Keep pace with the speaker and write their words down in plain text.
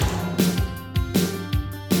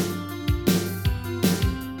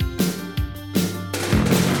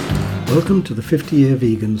Welcome to the 50-Year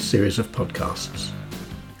Vegan series of podcasts.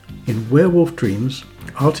 In Werewolf Dreams,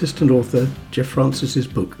 artist and author Geoff Francis's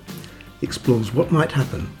book explores what might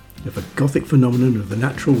happen if a gothic phenomenon of the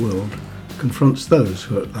natural world confronts those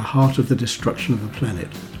who are at the heart of the destruction of the planet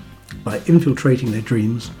by infiltrating their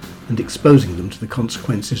dreams and exposing them to the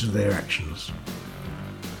consequences of their actions.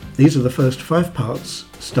 These are the first 5 parts,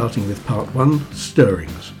 starting with part 1,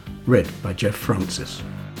 Stirrings, read by Geoff Francis.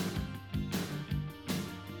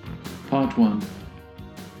 Part 1.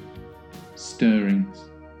 Stirrings.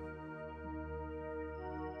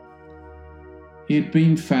 He had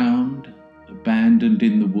been found, abandoned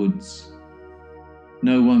in the woods.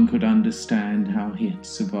 No one could understand how he had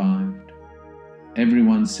survived.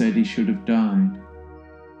 Everyone said he should have died.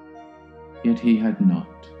 Yet he had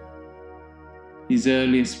not. His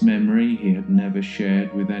earliest memory he had never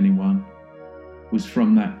shared with anyone was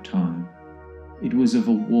from that time. It was of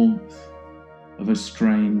a warmth, of a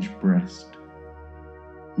strange breast.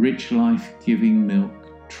 Rich life-giving milk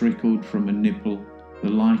trickled from a nipple the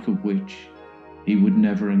like of which he would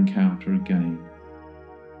never encounter again.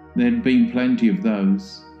 There had been plenty of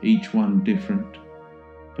those, each one different,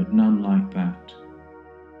 but none like that.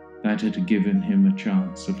 That had given him a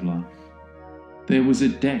chance of life. There was a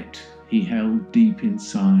debt he held deep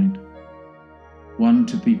inside, one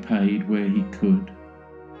to be paid where he could.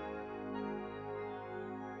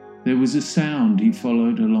 There was a sound he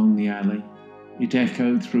followed along the alley. It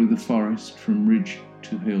echoed through the forest from ridge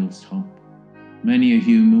to hilltop. Many a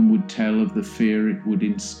human would tell of the fear it would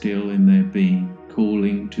instill in their being,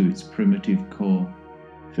 calling to its primitive core.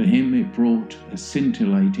 For him it brought a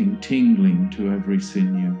scintillating tingling to every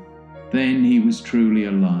sinew. Then he was truly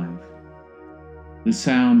alive. The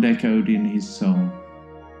sound echoed in his soul.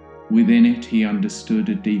 Within it he understood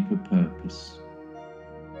a deeper purpose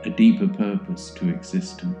to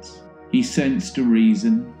existence. He sensed a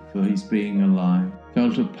reason for his being alive,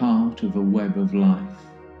 felt a part of a web of life.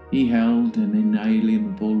 He held an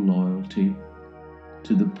inalienable loyalty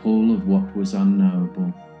to the pull of what was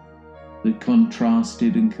unknowable, that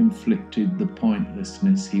contrasted and conflicted the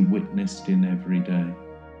pointlessness he witnessed in every day,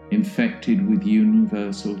 infected with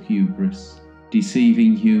universal hubris,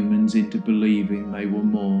 deceiving humans into believing they were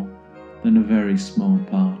more than a very small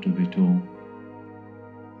part of it all.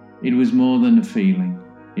 It was more than a feeling.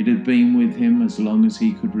 It had been with him as long as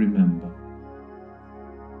he could remember.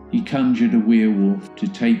 He conjured a werewolf to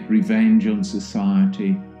take revenge on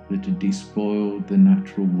society that had despoiled the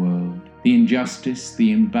natural world. The injustice,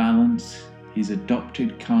 the imbalance, his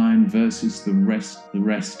adopted kind versus the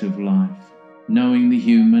rest of life. Knowing the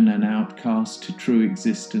human an outcast to true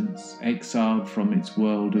existence, exiled from its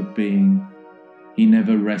world of being, he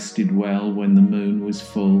never rested well when the moon was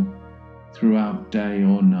full, throughout day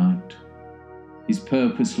or night. His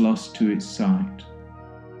purpose lost to its sight,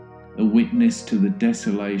 a witness to the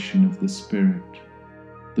desolation of the spirit.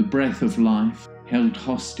 The breath of life held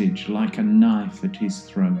hostage like a knife at his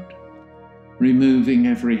throat, removing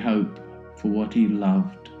every hope for what he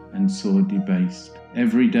loved and saw debased.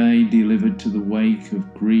 Every day delivered to the wake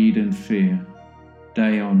of greed and fear,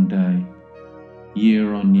 day on day,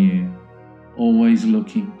 year on year, always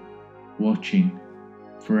looking, watching,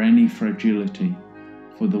 for any fragility,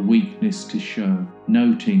 for the weakness to show,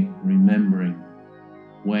 noting, remembering,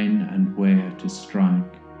 when and where to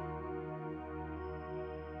strike.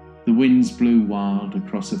 The winds blew wild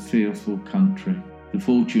across a fearful country. The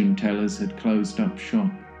fortune tellers had closed up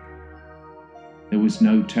shop. There was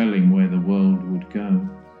no telling where the world would go.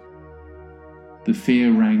 The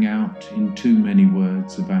fear rang out in too many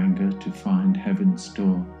words of anger to find heaven's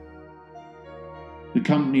door. The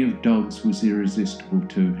company of dogs was irresistible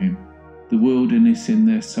to him. The wilderness in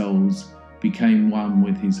their souls became one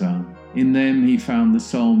with his own. In them he found the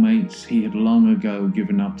soulmates he had long ago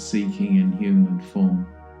given up seeking in human form.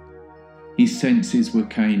 His senses were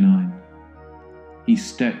canine. He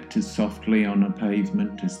stepped as softly on a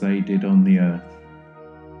pavement as they did on the earth.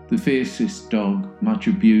 The fiercest dog, much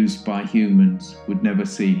abused by humans, would never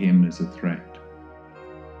see him as a threat.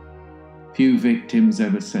 Few victims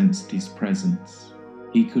ever sensed his presence.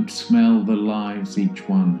 He could smell the lives each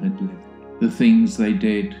one had lived, the things they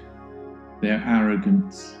did, their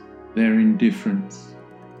arrogance, their indifference,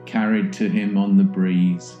 carried to him on the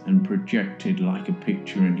breeze and projected like a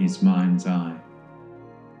picture in his mind's eye.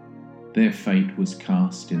 Their fate was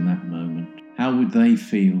cast in that moment. How would they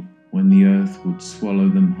feel when the earth would swallow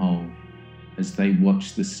them whole, as they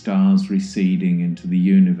watched the stars receding into the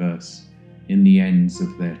universe in the ends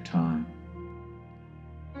of their time?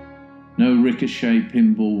 No ricochet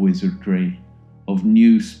pinball wizardry of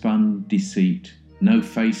new-spun deceit No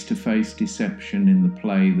face-to-face deception in the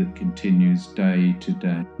play that continues day to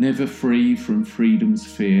day. Never free from freedom's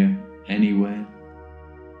fear anywhere.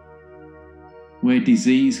 Where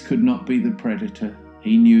disease could not be the predator,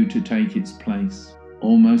 he knew to take its place.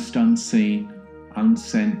 Almost unseen,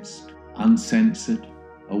 unsensed, uncensored,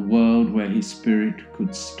 a world where his spirit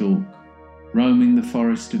could stalk. Roaming the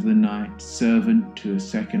forest of the night, servant to a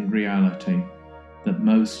second reality that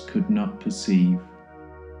most could not perceive.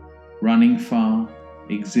 Running far,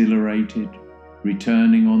 exhilarated,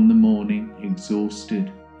 returning on the morning,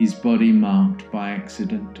 exhausted, his body marked by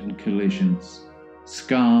accident and collisions,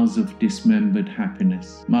 scars of dismembered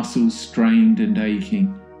happiness, muscles strained and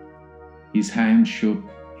aching. His hands shook,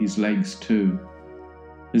 his legs too,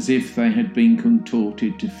 as if they had been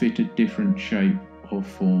contorted to fit a different shape or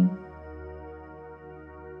form.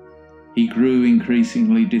 He grew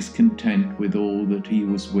increasingly discontent with all that he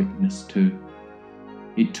was witness to.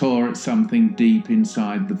 It tore at something deep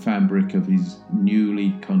inside the fabric of his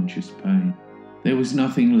newly conscious pain. There was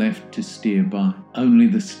nothing left to steer by, only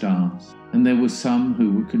the stars, and there were some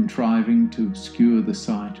who were contriving to obscure the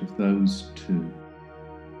sight of those too.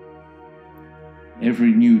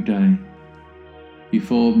 Every new day,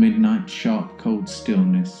 before midnight's sharp cold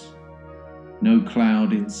stillness, no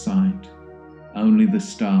cloud in sight, only the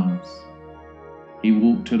stars. He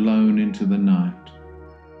walked alone into the night.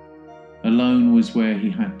 Alone was where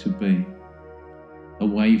he had to be.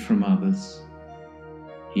 Away from others,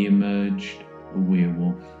 he emerged a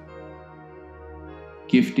werewolf.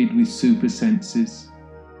 Gifted with super senses,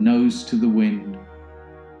 nose to the wind,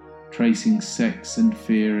 tracing sex and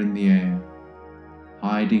fear in the air,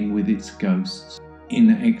 hiding with its ghosts in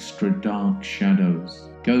extra dark shadows,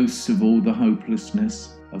 ghosts of all the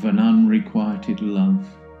hopelessness of an unrequited love,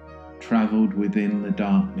 travelled within the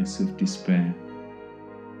darkness of despair.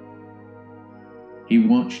 He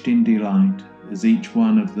watched in delight as each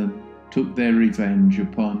one of them took their revenge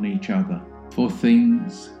upon each other for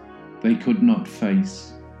things they could not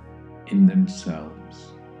face in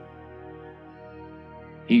themselves.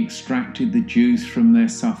 He extracted the juice from their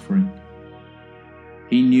suffering.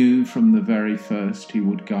 He knew from the very first he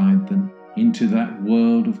would guide them into that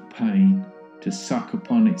world of pain to suck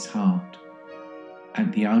upon its heart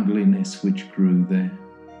at the ugliness which grew there.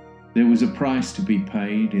 There was a price to be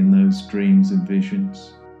paid in those dreams and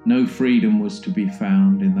visions. No freedom was to be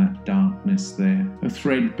found in that darkness there. A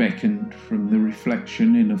thread beckoned from the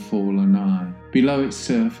reflection in a fallen eye. Below its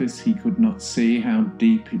surface he could not see how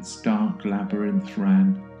deep its dark labyrinth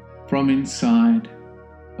ran. From inside,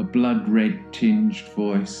 a blood-red tinged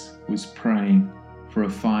voice was praying for a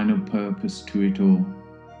final purpose to it all.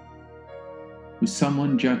 Was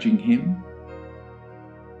someone judging him?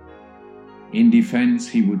 In defence,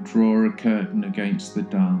 he would draw a curtain against the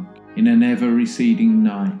dark. In an ever-receding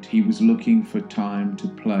night, he was looking for time to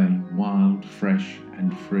play wild, fresh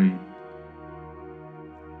and free.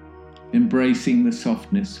 Embracing the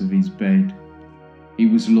softness of his bed, he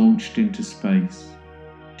was launched into space,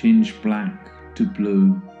 tinged black to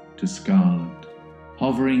blue to scarlet,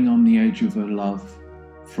 hovering on the edge of a love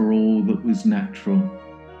for all that was natural.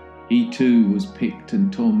 He too was picked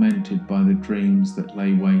and tormented by the dreams that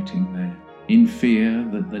lay waiting there, in fear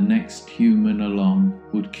that the next human along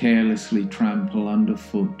would carelessly trample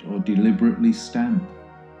underfoot or deliberately stamp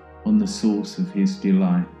on the source of his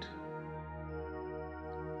delight.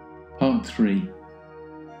 Part 3.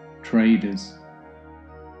 Traders.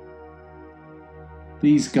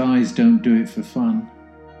 These guys don't do it for fun.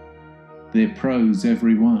 They're pros,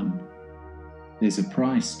 every one. There's a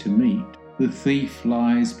price to meet. The thief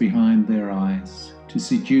lies behind their eyes to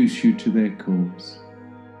seduce you to their cause.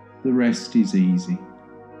 The rest is easy.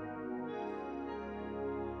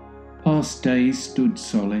 Past days stood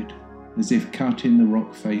solid, as if cut in the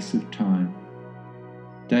rock face of time.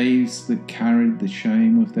 Days that carried the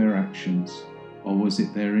shame of their actions, or was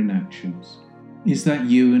it their inactions? Is that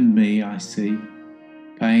you and me I see,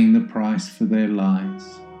 paying the price for their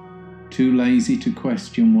lies, too lazy to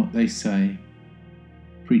question what they say,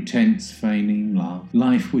 pretense feigning love.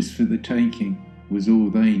 Life was for the taking, was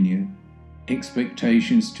all they knew.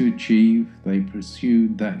 Expectations to achieve, they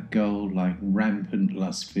pursued that goal like rampant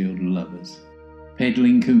lust-filled lovers.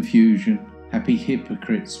 Peddling confusion, happy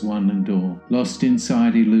hypocrites one and all. Lost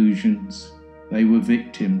inside illusions, they were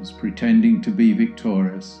victims pretending to be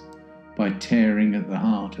victorious by tearing at the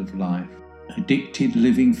heart of life. Addicted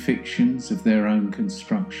living fictions of their own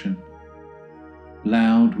construction,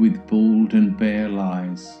 loud with bald and bare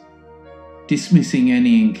lies, dismissing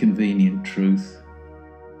any inconvenient truth.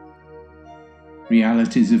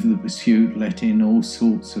 Realities of the pursuit let in all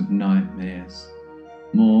sorts of nightmares,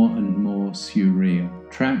 more and more surreal,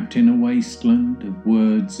 trapped in a wasteland of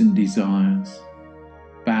words and desires,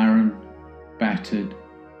 barren, battered,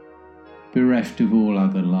 bereft of all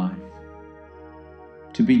other life,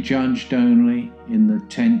 to be judged only in the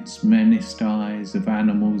tense, menaced eyes of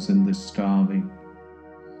animals and the starving.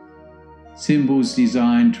 Symbols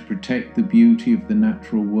designed to protect the beauty of the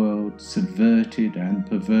natural world, subverted and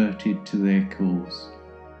perverted to their cause.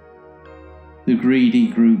 The greedy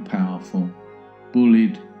grew powerful,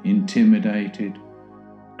 bullied, intimidated,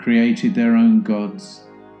 created their own gods,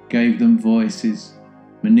 gave them voices,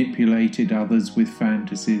 manipulated others with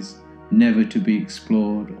fantasies never to be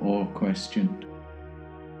explored or questioned.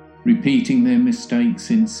 Repeating their mistakes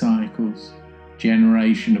in cycles,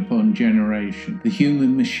 generation upon generation, the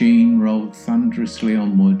human machine rolled thunderously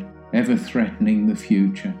onward, ever threatening the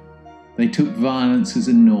future. They took violence as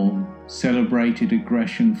a norm, celebrated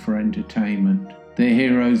aggression for entertainment. Their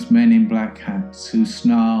heroes, men in black hats, who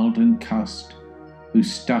snarled and cussed, who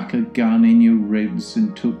stuck a gun in your ribs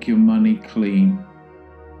and took your money clean.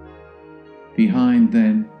 Behind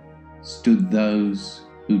them stood those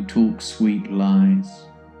who talk sweet lies,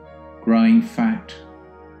 growing fat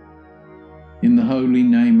in the holy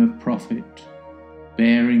name of profit,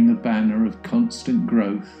 bearing the banner of constant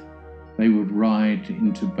growth. They would ride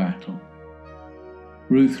into battle,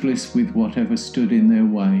 ruthless with whatever stood in their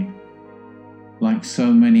way, like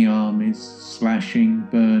so many armies, slashing,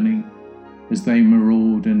 burning, as they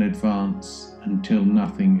maraud and advance until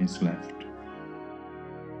nothing is left.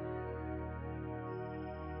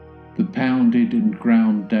 The pounded and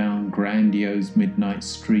ground down grandiose midnight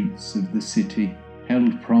streets of the city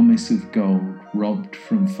held promise of gold robbed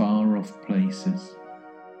from far off places.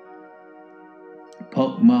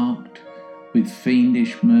 Pockmarked with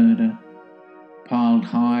fiendish murder, piled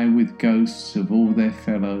high with ghosts of all their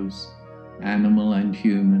fellows, animal and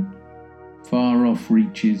human, far off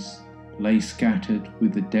reaches lay scattered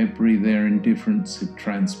with the debris their indifference had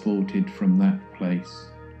transported from that place.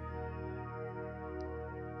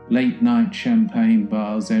 Late night champagne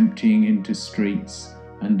bars emptying into streets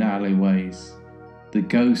and alleyways, the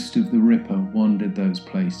ghost of the Ripper wandered those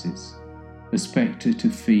places, a spectre to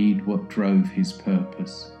feed what drove his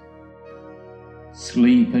purpose.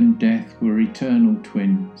 Sleep and death were eternal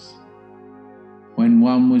twins. When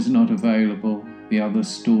one was not available, the other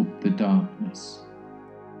stalked the darkness.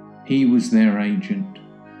 He was their agent,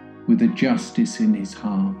 with a justice in his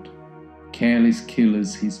heart, careless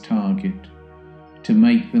killers his target, to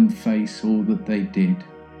make them face all that they did.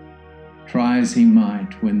 Try as he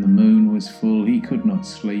might, when the moon was full, he could not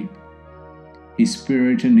sleep. His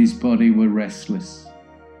spirit and his body were restless.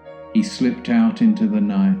 He slipped out into the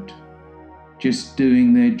night. Just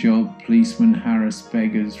doing their job, policemen harassed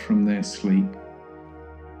beggars from their sleep,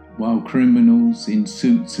 while criminals in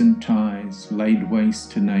suits and ties laid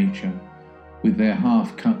waste to nature with their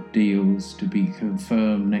half-cut deals to be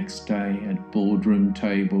confirmed next day at boardroom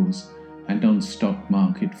tables and on stock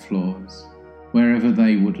market floors. Wherever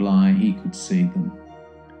they would lie, he could see them.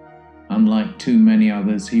 Unlike too many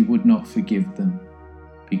others, he would not forgive them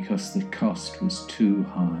because the cost was too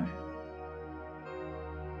high.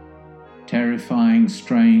 Terrifying,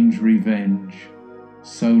 strange revenge,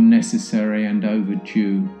 so necessary and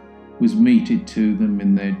overdue, was meted to them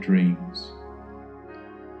in their dreams,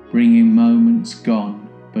 bringing moments gone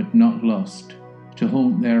but not lost to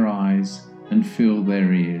haunt their eyes and fill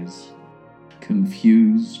their ears.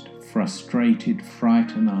 Confused, frustrated,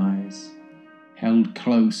 frightened eyes, held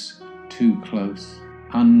close, too close,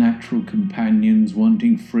 unnatural companions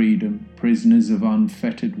wanting freedom, prisoners of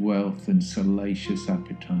unfettered wealth and salacious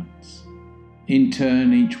appetites. In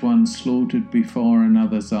turn, each one slaughtered before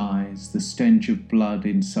another's eyes, the stench of blood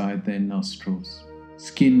inside their nostrils.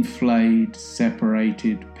 Skin flayed,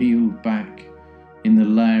 separated, peeled back in the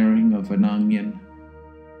layering of an onion,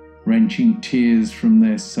 wrenching tears from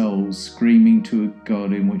their souls, screaming to a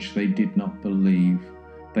God in which they did not believe.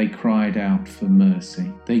 They cried out for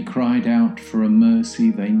mercy. They cried out for a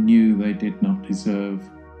mercy they knew they did not deserve,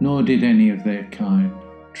 nor did any of their kind.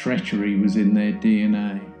 Treachery was in their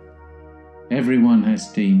DNA. Everyone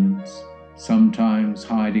has demons, sometimes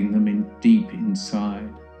hiding them in deep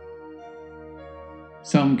inside.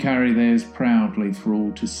 Some carry theirs proudly for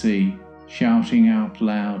all to see, shouting out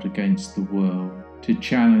loud against the world, to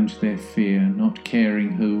challenge their fear, not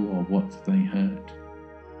caring who or what they hurt.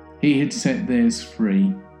 He had set theirs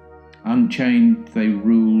free. Unchained, they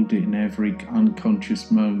ruled in every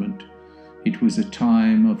unconscious moment. It was a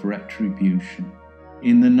time of retribution.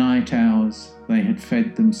 In the night hours, they had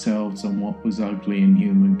fed themselves on what was ugly in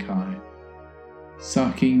humankind,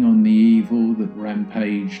 sucking on the evil that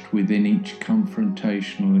rampaged within each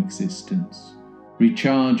confrontational existence,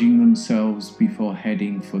 recharging themselves before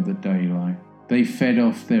heading for the daylight. They fed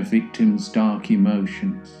off their victims' dark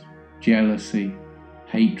emotions, jealousy,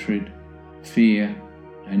 hatred, fear,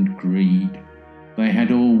 and greed. They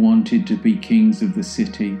had all wanted to be kings of the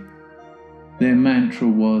city. Their mantra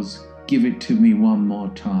was, "Give it to me one more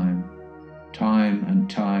time," time and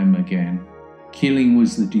time again. Killing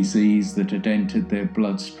was the disease that had entered their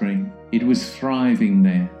bloodstream. It was thriving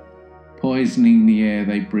there, poisoning the air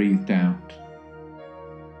they breathed out.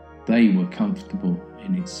 They were comfortable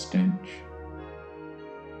in its stench.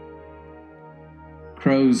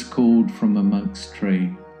 Crows called from amongst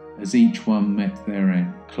trees as each one met their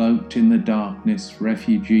end. Cloaked in the darkness,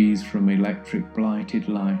 refugees from electric blighted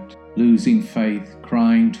light, losing faith,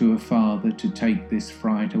 crying to a father to take this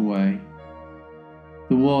fright away.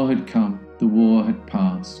 The war had come, the war had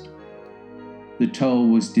passed. The toll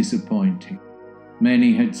was disappointing.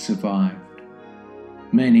 Many had survived,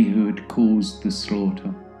 many who had caused the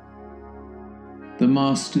slaughter. The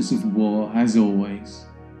masters of war, as always,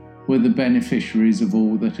 were the beneficiaries of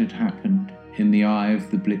all that had happened in the eye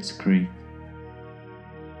of the Blitzkrieg.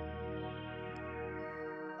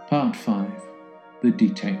 Part 5. The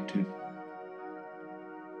Detective.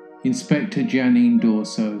 Inspector Janine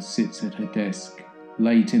Dorso sits at her desk,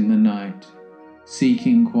 late in the night,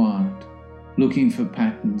 seeking quiet, looking for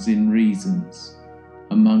patterns in reasons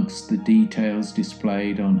amongst the details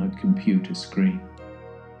displayed on her computer screen.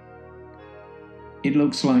 It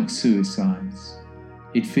looks like suicides.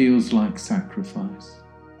 It feels like sacrifice.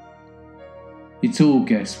 It's all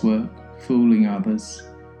guesswork, fooling others.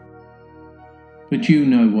 But you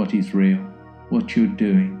know what is real, what you're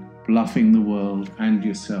doing, bluffing the world and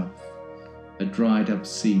yourself, a dried up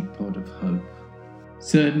seed pod of hope.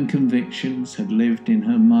 Certain convictions had lived in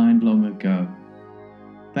her mind long ago.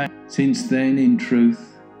 That since then, in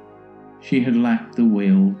truth, she had lacked the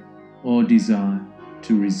will or desire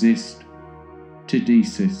to resist, to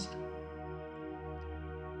desist.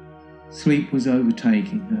 Sleep was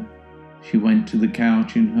overtaking her. She went to the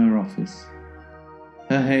couch in her office.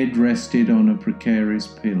 Her head rested on a precarious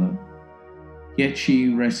pillow, yet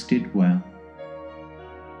she rested well,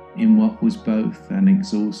 in what was both an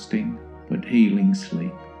exhausting but healing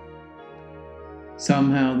sleep.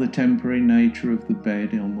 Somehow the temporary nature of the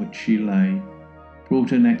bed on which she lay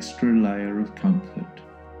brought an extra layer of comfort.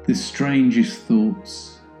 The strangest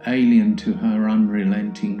thoughts, alien to her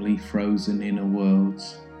unrelentingly frozen inner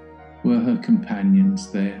worlds, were her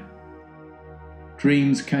companions there.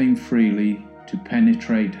 Dreams came freely to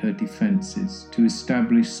penetrate her defences, to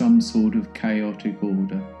establish some sort of chaotic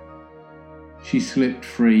order. She slipped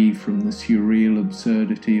free from the surreal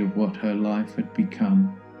absurdity of what her life had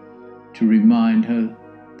become, to remind her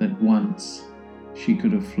that once she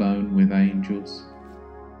could have flown with angels.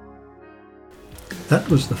 That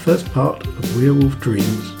was the first part of Werewolf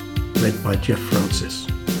Dreams, read by Geoff Francis.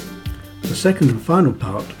 The second and final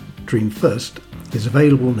part, Dream First, is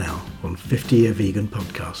available now on 50 Year Vegan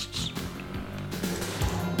Podcasts.